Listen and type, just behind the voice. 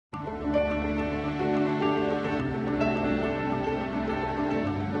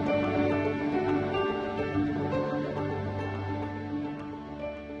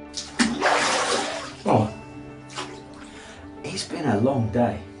been a long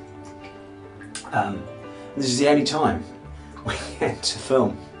day. This is the only time we get to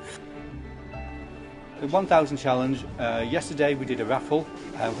film. The 1000 challenge, yesterday we did a raffle.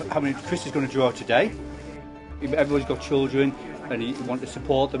 How many Chris is going to draw today? Everybody's got children and you want to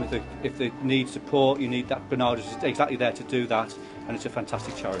support them. If they need support, you need that. Barnardo's is exactly there to do that, and it's a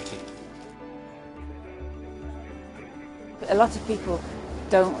fantastic charity. A lot of people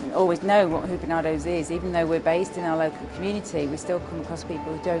don't always know who Barnardo's is. Even though we're based in our local community, we still come across people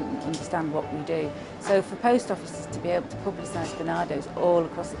who don't understand what we do. So for post offices to be able to publicise Barnardo's all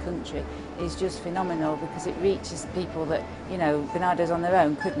across the country is just phenomenal, because it reaches people that, you know, Barnardo's on their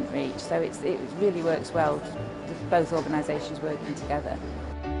own couldn't reach. So it really works well with both organisations working together.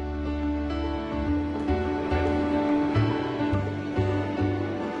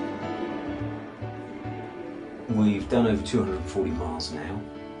 We've done over 240 miles now.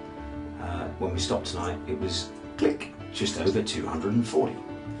 When we stopped tonight, it was, click, just over 240.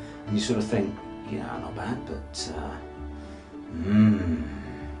 And you sort of think, yeah, not bad, but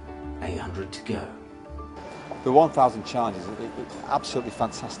 800 to go. The 1000 challenge is absolutely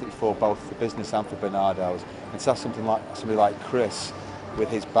fantastic for both the business and for Barnardo's. And to have somebody like Chris, with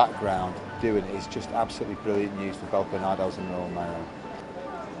his background, doing it is just absolutely brilliant news for both Barnardo's and the Royal Mail.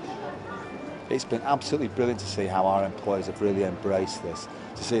 It's been absolutely brilliant to see how our employees have really embraced this,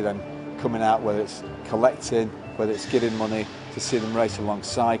 to see them coming out, whether it's collecting, whether it's giving money, to see them race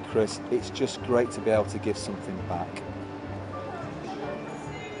alongside Chris. It's just great to be able to give something back.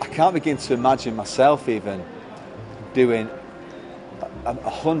 I can't begin to imagine myself even doing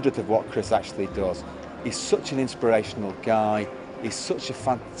 100th of what Chris actually does. He's such an inspirational guy. He's such a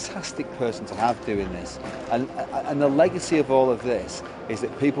fantastic person to have doing this. And the legacy of all of this is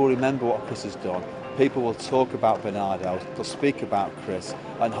that people remember what Chris has done. People will talk about Barnardo's, they'll speak about Chris,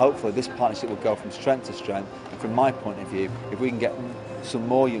 and hopefully this partnership will go from strength to strength. And from my point of view, if we can get some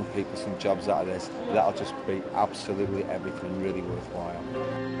more young people some jobs out of this, that'll just be absolutely everything really worthwhile.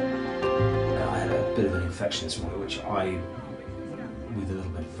 I had a bit of an infection this morning, which I, with a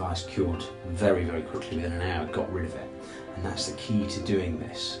little bit of advice, cured very, very quickly. Within an hour, got rid of it. And that's the key to doing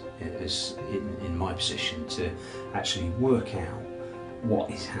this, is in my position, to actually work out what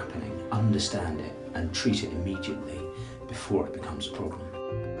is happening, understand it, and treat it immediately before it becomes a problem.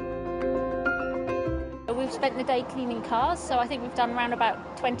 We've spent the day cleaning cars, so I think we've done around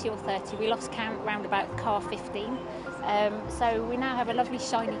about 20 or 30. We lost count around about car 15. So we now have a lovely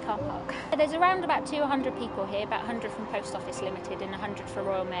shiny car park. There's around about 200 people here, about 100 from Post Office Limited and 100 for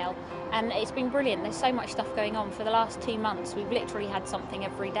Royal Mail, and it's been brilliant. There's so much stuff going on. For the last 2 months we've literally had something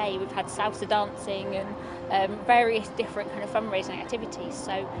every day. We've had salsa dancing and various different kind of fundraising activities,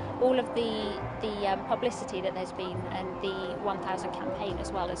 so all of the publicity that there's been and the 1000 campaign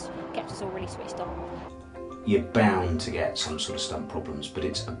as well has kept us all really switched on. You're bound to get some sort of stump problems, but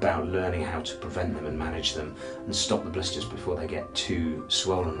it's about learning how to prevent them and manage them and stop the blisters before they get too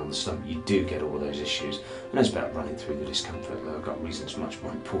swollen on the stump. You do get all those issues, and it's about running through the discomfort. I've got reasons much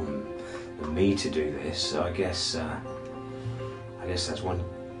more important than me to do this, so I guess that's one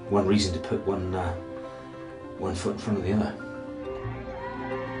reason to put one foot in front of the other.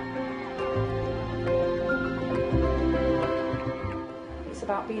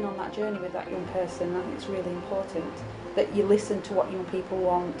 About being on that journey with that young person. I think it's really important that you listen to what young people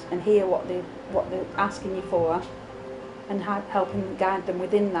want and hear what they're asking you for, and helping guide them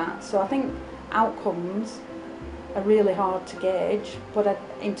within that. So I think outcomes are really hard to gauge, but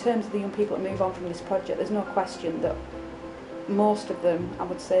in terms of the young people that move on from this project, there's no question that most of them, I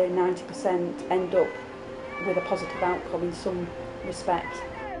would say 90%, end up with a positive outcome in some respect.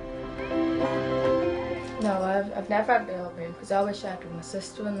 No, I've never had my own room, because I always shared with my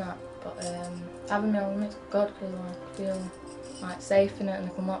sister and that, but having my own room is good, because I feel like safe in it, and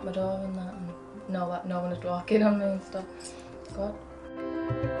I can lock my door and that, and know that no one is walking on me and stuff. It's good.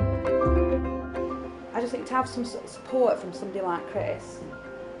 I just think to have some support from somebody like Chris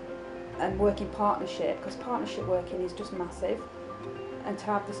and work in partnership, because partnership working is just massive, and to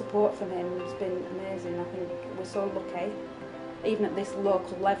have the support from him has been amazing. I think we're so lucky. Even at this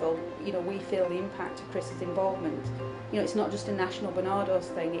local level, you know, we feel the impact of Chris's involvement. You know, it's not just a national Barnardo's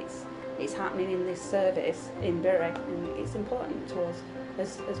thing, it's happening in this service in Bury, and it's important to us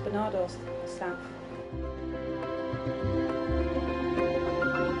as Barnardo's staff.